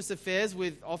adulterous affairs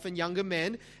with often younger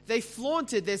men. They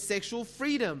flaunted their sexual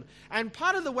freedom. And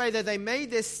part of the way that they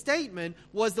made their statement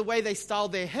was the way they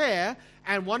styled their hair.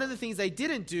 And one of the things they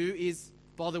didn't do is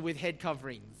bother with head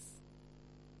coverings.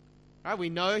 Right? We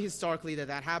know historically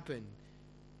that happened.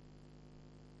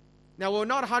 Now, we're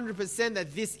not 100%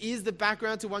 that this is the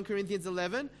background to 1 Corinthians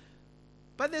 11,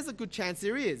 but there's a good chance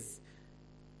there is.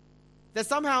 That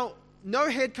somehow no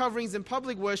head coverings in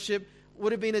public worship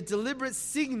would have been a deliberate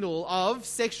signal of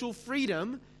sexual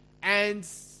freedom and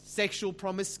sexual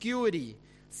promiscuity.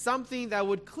 Something that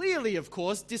would clearly, of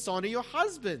course, dishonor your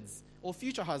husbands or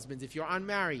future husbands if you're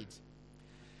unmarried.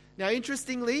 Now,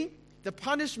 interestingly, the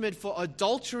punishment for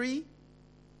adultery,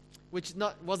 which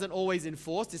wasn't always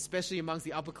enforced, especially amongst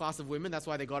the upper class of women, that's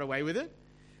why they got away with it.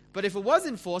 But if it was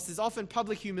enforced, is often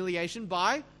public humiliation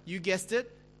by, you guessed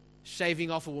it, shaving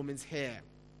off a woman's hair.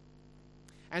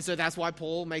 And so that's why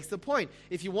Paul makes the point.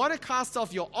 If you want to cast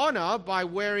off your honor by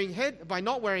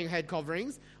not wearing head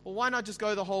coverings, well, why not just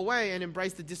go the whole way and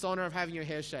embrace the dishonor of having your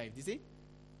hair shaved? You see?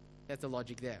 That's the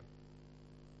logic there.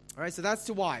 All right, so that's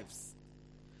to wives.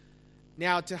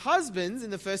 Now, to husbands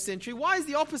in the first century, why is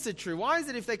the opposite true? Why is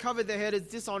it if they covered their head,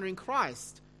 it's dishonoring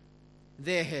Christ,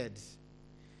 their head?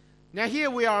 Now, here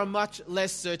we are in much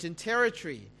less certain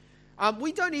territory.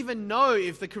 We don't even know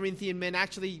if the Corinthian men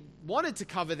actually wanted to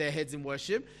cover their heads in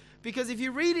worship, because if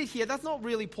you read it here, that's not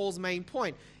really Paul's main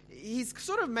point. He's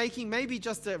sort of making maybe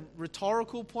just a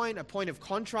rhetorical point, a point of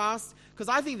contrast, because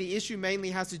I think the issue mainly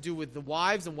has to do with the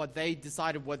wives and what they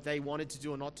decided what they wanted to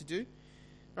do or not to do.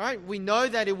 Right? We know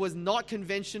that it was not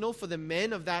conventional for the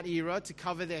men of that era to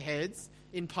cover their heads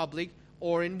in public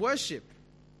or in worship.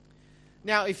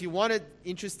 Now, if you want an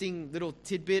interesting little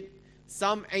tidbit,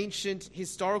 some ancient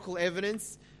historical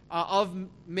evidence of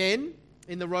men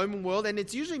in the Roman world, and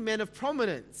it's usually men of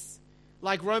prominence,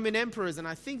 like Roman emperors, and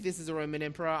I think this is a Roman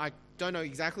emperor, I don't know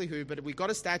exactly who, but we got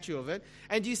a statue of it,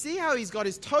 and you see how he's got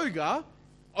his toga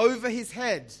over his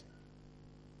head.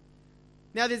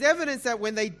 Now, there's evidence that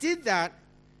when they did that,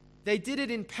 they did it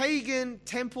in pagan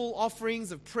temple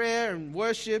offerings of prayer and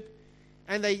worship,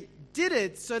 and they did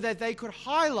it so that they could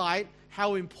highlight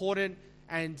how important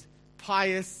and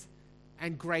pious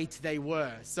and great they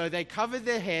were. So they covered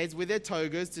their heads with their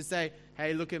togas to say,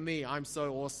 hey, look at me, I'm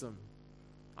so awesome.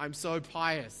 I'm so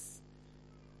pious.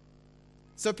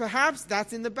 So perhaps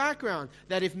that's in the background,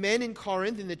 that if men in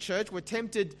Corinth in the church were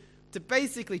tempted to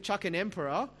basically chuck an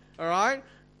emperor, all right,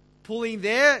 pulling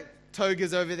their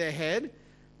togas over their head,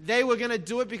 they were going to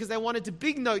do it because they wanted to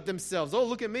big note themselves. Oh,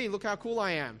 look at me, look how cool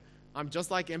I am. I'm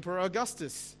just like Emperor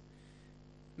Augustus.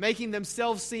 Making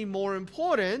themselves seem more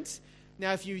important.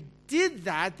 Now, if you did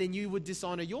that, then you would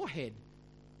dishonor your head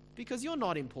because you're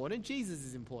not important. Jesus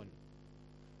is important.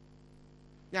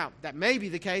 Now, that may be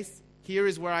the case. Here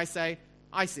is where I say,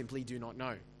 I simply do not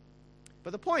know.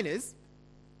 But the point is,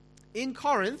 in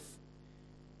Corinth,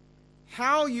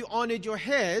 how you honored your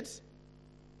head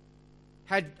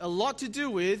had a lot to do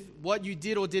with what you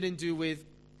did or didn't do with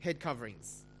head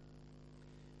coverings.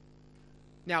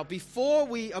 Now, before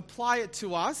we apply it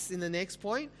to us in the next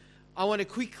point, I want to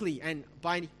quickly, and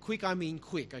by quick I mean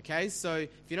quick, okay? So if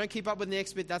you don't keep up with the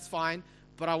next bit, that's fine,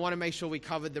 but I want to make sure we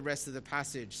covered the rest of the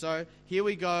passage. So here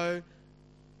we go.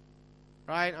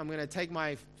 Right, I'm going to take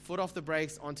my foot off the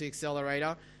brakes onto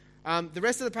accelerator. The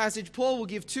rest of the passage, Paul will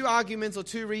give two arguments or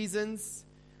two reasons.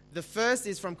 The first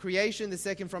is from creation, the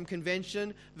second from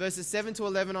convention. Verses 7 to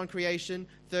 11 on creation,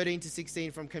 13 to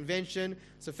 16 from convention.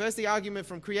 So first the argument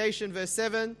from creation, verse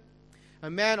 7. A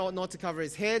man ought not to cover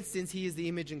his head, since he is the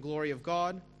image and glory of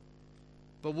God.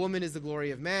 But woman is the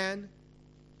glory of man.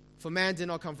 For man did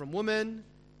not come from woman,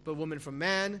 but woman from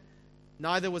man.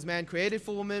 Neither was man created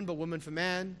for woman, but woman for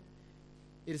man.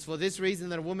 It is for this reason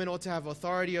that a woman ought to have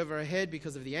authority over her head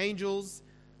because of the angels.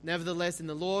 Nevertheless, in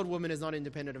the Lord, woman is not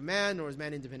independent of man, nor is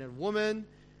man independent of woman.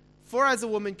 For as a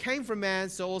woman came from man,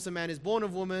 so also man is born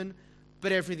of woman,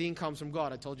 but everything comes from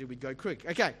God. I told you we'd go quick.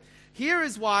 Okay, here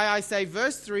is why I say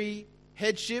verse 3,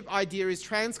 headship idea is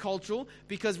transcultural,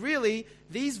 because really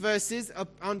these verses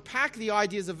unpack the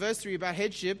ideas of verse 3 about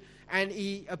headship, and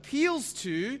he appeals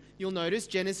to, you'll notice,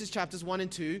 Genesis chapters 1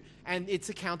 and 2, and its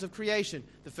account of creation.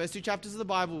 The first two chapters of the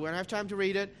Bible, we won't have time to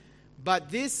read it, but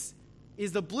this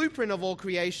is the blueprint of all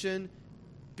creation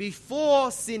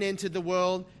before sin entered the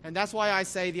world, and that's why I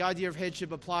say the idea of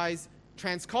headship applies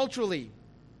transculturally.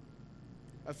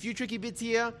 A few tricky bits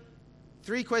here.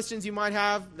 3 questions you might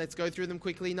have. Let's go through them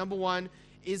quickly. Number 1,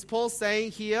 is Paul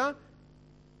saying here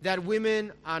that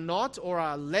women are not or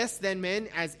are less than men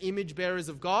as image bearers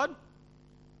of God?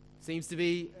 Seems to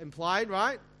be implied,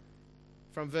 right?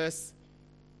 From verse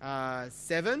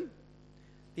 7.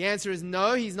 The answer is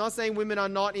no. He's not saying women are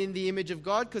not in the image of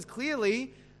God, because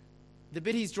clearly the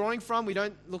bit he's drawing from, we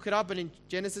don't look it up, but in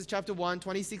Genesis chapter 1,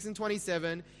 26 and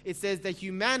 27, it says that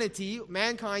humanity,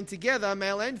 mankind together,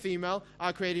 male and female,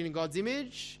 are created in God's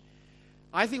image.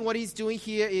 I think what he's doing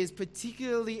here is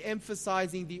particularly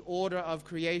emphasizing the order of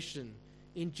creation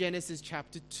in Genesis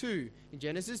chapter 2. In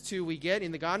Genesis 2, we get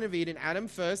in the Garden of Eden, Adam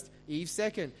first, Eve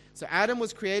second. So Adam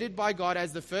was created by God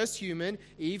as the first human,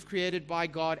 Eve created by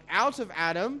God out of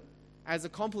Adam as a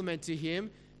complement to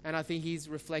him, and I think he's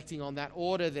reflecting on that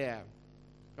order there.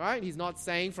 Right? He's not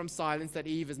saying from silence that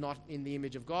Eve is not in the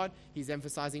image of God. He's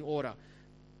emphasizing order.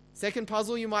 Second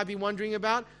puzzle you might be wondering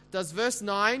about, does verse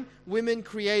 9, women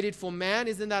created for man,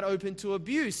 isn't that open to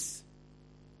abuse?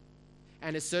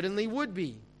 And it certainly would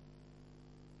be.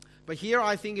 But here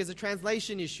I think is a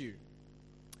translation issue.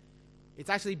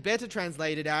 It's actually better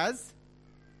translated as,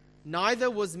 neither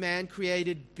was man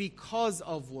created because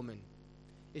of woman.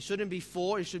 It shouldn't be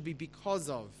for, it should be because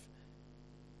of.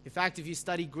 In fact, if you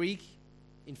study Greek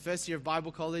in first year of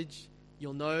Bible college,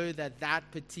 you'll know that that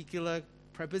particular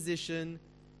preposition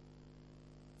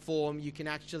form you can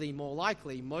actually more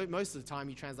likely, most of the time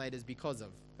you translate as because of.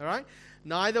 All right?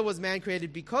 Neither was man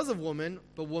created because of woman,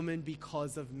 but woman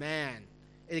because of man.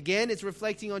 Again, it's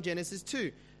reflecting on Genesis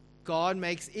 2. God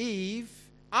makes Eve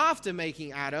after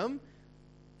making Adam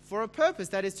for a purpose,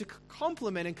 that is to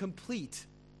complement and complete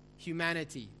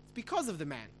humanity. It's because of the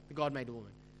man that God made the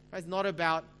woman. Right? It's not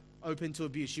about open to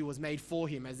abuse. She was made for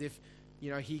him, as if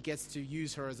he gets to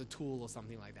use her as a tool or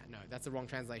something like that. No, that's the wrong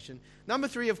translation. Number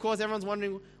 3, of course, everyone's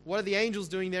wondering, what are the angels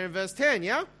doing there in verse 10,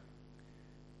 yeah?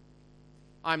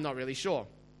 I'm not really sure.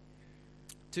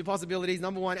 2 possibilities.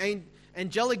 Number 1,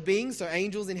 angelic beings, so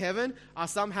angels in heaven, are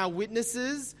somehow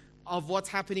witnesses of what's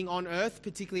happening on earth,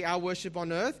 particularly our worship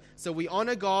on earth. So we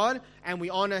honor God and we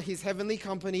honor his heavenly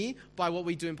company by what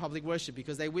we do in public worship,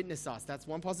 because they witness us. That's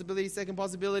one possibility. Second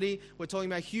possibility, we're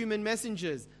talking about human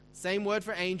messengers. Same word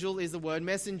for angel is the word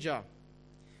messenger.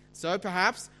 So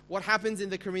perhaps what happens in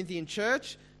the Corinthian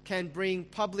church can bring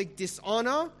public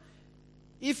dishonor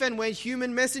if and when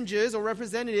human messengers or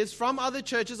representatives from other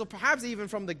churches, or perhaps even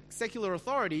from the secular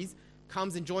authorities,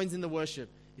 comes and joins in the worship.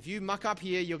 If you muck up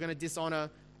here, you're going to dishonor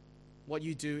what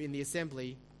you do in the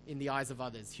assembly in the eyes of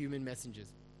others, human messengers.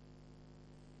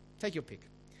 Take your pick.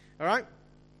 All right?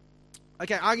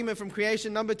 Okay, argument from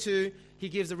creation. Number 2, he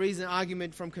gives a reason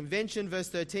argument from convention. Verse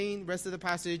 13, rest of the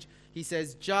passage, he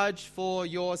says, judge for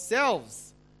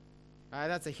yourselves.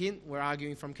 That's a hint. We're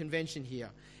arguing from convention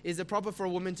here. Is it proper for a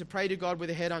woman to pray to God with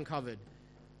her head uncovered?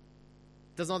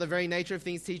 Does not the very nature of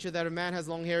things teach her that a man has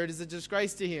long hair, it is a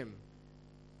disgrace to him?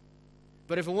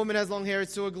 But if a woman has long hair,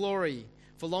 it's to her glory.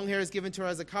 For long hair is given to her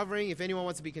as a covering. If anyone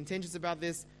wants to be contentious about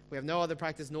this, we have no other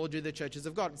practice, nor do the churches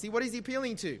of God. See, what is he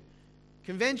appealing to?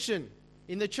 Convention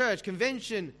in the church,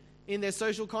 convention in their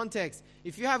social context.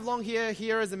 If you have long hair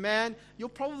here as a man, you're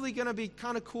probably going to be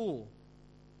kind of cool.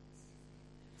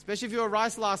 Especially if you were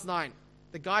rice last night.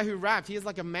 The guy who rapped, he has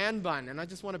like a man bun, and I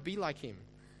just want to be like him.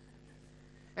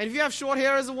 And if you have short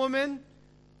hair as a woman,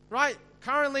 right,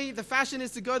 currently the fashion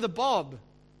is to go the bob.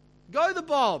 Go the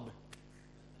bob.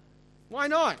 Why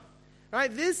not?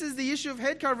 Right? This is the issue of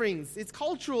head coverings. It's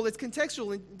cultural, it's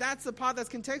contextual, and that's the part that's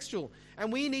contextual.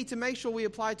 And we need to make sure we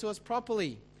apply it to us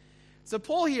properly. So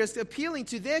Paul here is appealing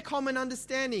to their common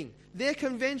understanding, their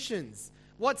conventions,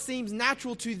 what seems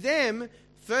natural to them,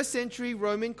 first century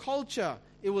Roman culture.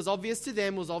 It was obvious to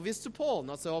them, was obvious to Paul,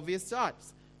 not so obvious to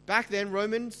us. Back then,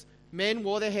 Romans, men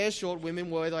wore their hair short,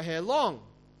 women wore their hair long.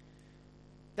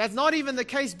 That's not even the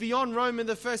case beyond Rome in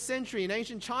the first century. In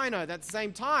ancient China, at the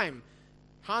same time,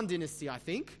 Han Dynasty, I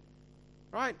think,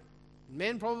 right?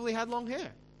 Men probably had long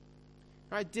hair,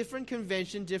 right? Different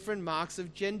convention, different marks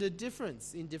of gender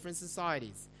difference in different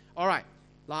societies. All right,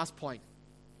 last point.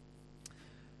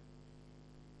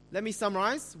 Let me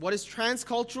summarize. What is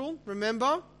transcultural?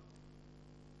 Remember,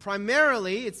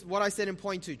 primarily, it's what I said in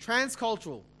point 2.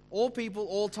 Transcultural, all people,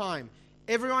 all time.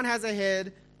 Everyone has a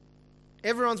head.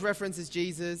 Everyone's reference is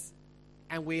Jesus,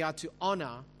 and we are to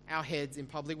honor our heads in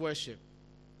public worship.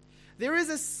 There is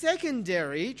a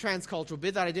secondary transcultural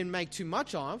bit that I didn't make too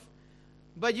much of,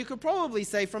 but you could probably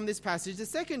say from this passage, the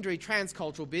secondary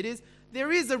transcultural bit is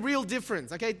there is a real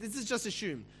difference. Okay, this is just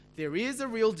assumed. There is a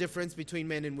real difference between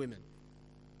men and women.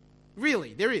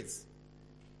 Really, there is.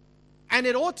 And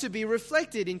it ought to be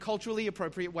reflected in culturally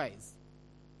appropriate ways.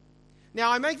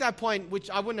 Now, I make that point, which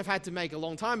I wouldn't have had to make a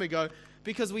long time ago,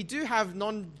 because we do have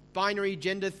non-binary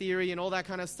gender theory and all that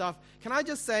kind of stuff. Can I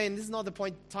just say, and this is not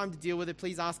the time to deal with it,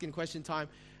 please ask in question time,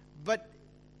 but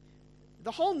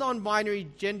the whole non-binary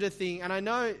gender thing, and I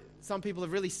know some people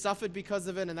have really suffered because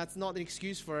of it, and that's not an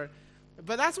excuse for it,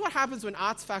 but that's what happens when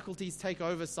arts faculties take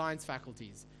over science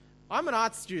faculties. I'm an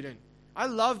arts student. I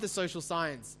love the social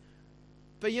science.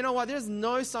 But you know what? There's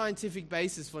no scientific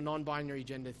basis for non-binary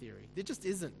gender theory. There just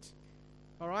isn't.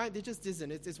 All right? There just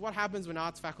isn't. It's what happens when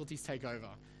arts faculties take over.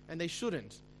 And they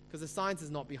shouldn't, because the science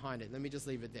is not behind it. Let me just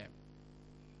leave it there.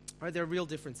 All right? There are real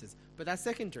differences. But that's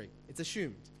secondary. It's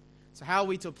assumed. So how are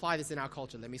we to apply this in our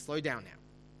culture? Let me slow down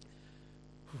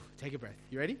now. Take a breath.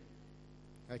 You ready?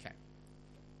 Okay.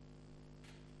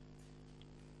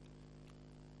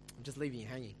 I'm just leaving you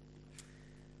hanging.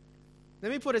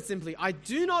 Let me put it simply. I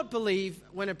do not believe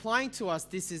when applying to us,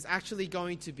 this is actually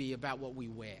going to be about what we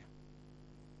wear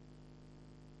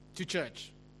to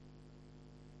church.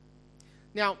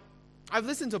 Now, I've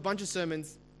listened to a bunch of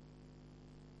sermons,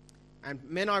 and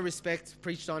men I respect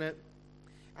preached on it,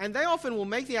 and they often will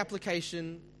make the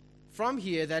application from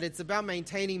here that it's about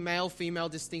maintaining male-female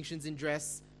distinctions in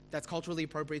dress that's culturally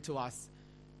appropriate to us,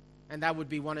 and that would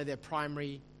be one of their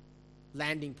primary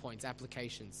landing points,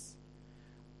 applications.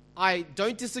 I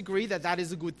don't disagree that that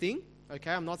is a good thing. Okay,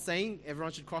 I'm not saying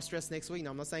everyone should cross-dress next week.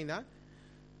 No, I'm not saying that.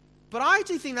 But I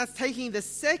actually think that's taking the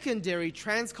secondary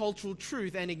transcultural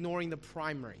truth and ignoring the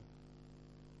primary.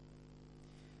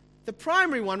 The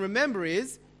primary one, remember,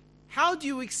 is how do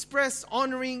you express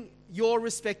honoring your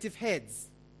respective heads?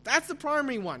 That's the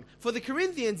primary one. For the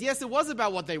Corinthians, yes, it was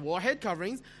about what they wore, head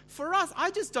coverings. For us,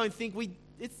 I just don't think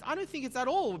I don't think it's at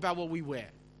all about what we wear.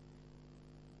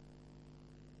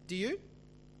 Do you?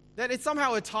 That it's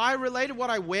somehow attire related. What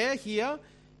I wear here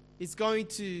is going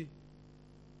to,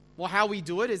 well, how we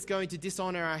do it is going to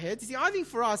dishonor our heads. You see, I think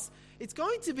for us, it's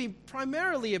going to be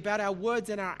primarily about our words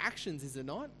and our actions, is it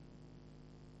not?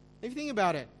 If you think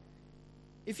about it,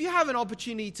 if you have an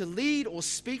opportunity to lead or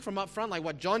speak from up front, like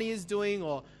what Johnny is doing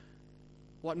or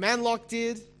what Manlock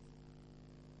did,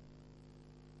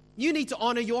 you need to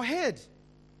honor your head.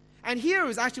 And here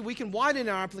is actually, we can widen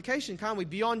our application, can't we?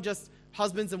 Beyond just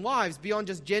husbands and wives, beyond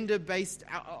just gender-based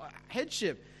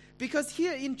headship. Because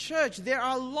here in church, there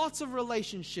are lots of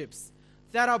relationships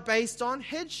that are based on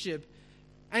headship.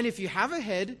 And if you have a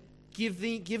head,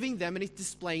 giving them and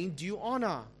displaying due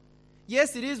honor.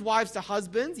 Yes, it is wives to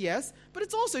husbands, yes, but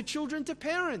it's also children to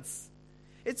parents.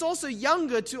 It's also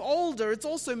younger to older. It's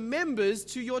also members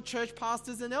to your church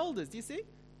pastors and elders, do you see?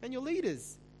 And your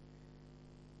leaders.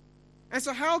 And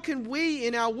so how can we,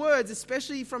 in our words,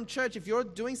 especially from church, if you're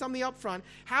doing something up front,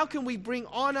 how can we bring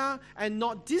honor and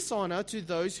not dishonor to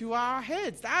those who are our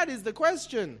heads? That is the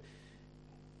question.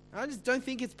 I just don't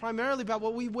think it's primarily about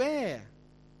what we wear.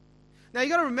 Now, you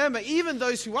got to remember, even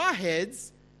those who are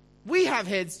heads, we have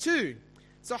heads too.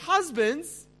 So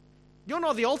husbands, you're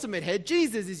not the ultimate head.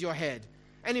 Jesus is your head.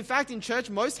 And in fact, in church,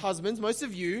 most husbands, most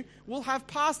of you, will have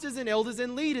pastors and elders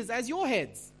and leaders as your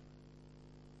heads.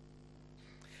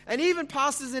 And even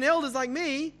pastors and elders like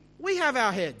me, we have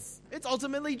our heads. It's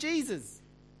ultimately Jesus.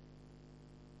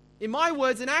 In my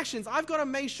words and actions, I've got to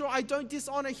make sure I don't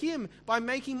dishonor him by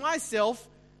making myself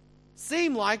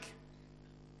seem like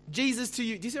Jesus to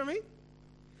you. Do you see what I mean?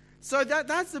 So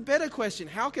that's the better question.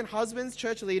 How can husbands,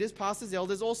 church leaders, pastors,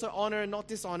 elders also honor and not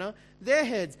dishonor their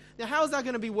heads? Now, how is that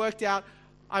going to be worked out?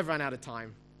 I've run out of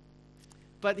time.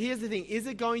 But here's the thing. Is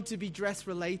it going to be dress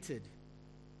related?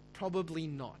 Probably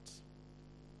not.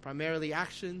 Primarily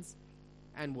actions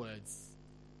and words.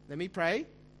 Let me pray,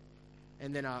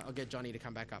 and then I'll get Johnny to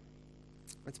come back up.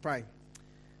 Let's pray.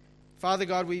 Father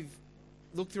God, we've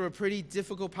looked through a pretty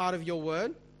difficult part of your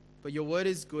word, but your word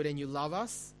is good and you love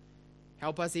us.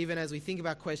 Help us even as we think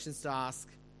about questions to ask.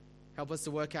 Help us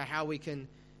to work out how we can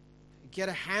get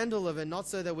a handle of it, not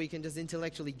so that we can just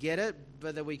intellectually get it,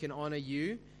 but that we can honor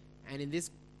you. And in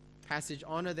this passage,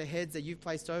 honor the heads that you've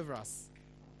placed over us.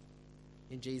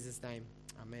 In Jesus' name,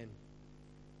 amen.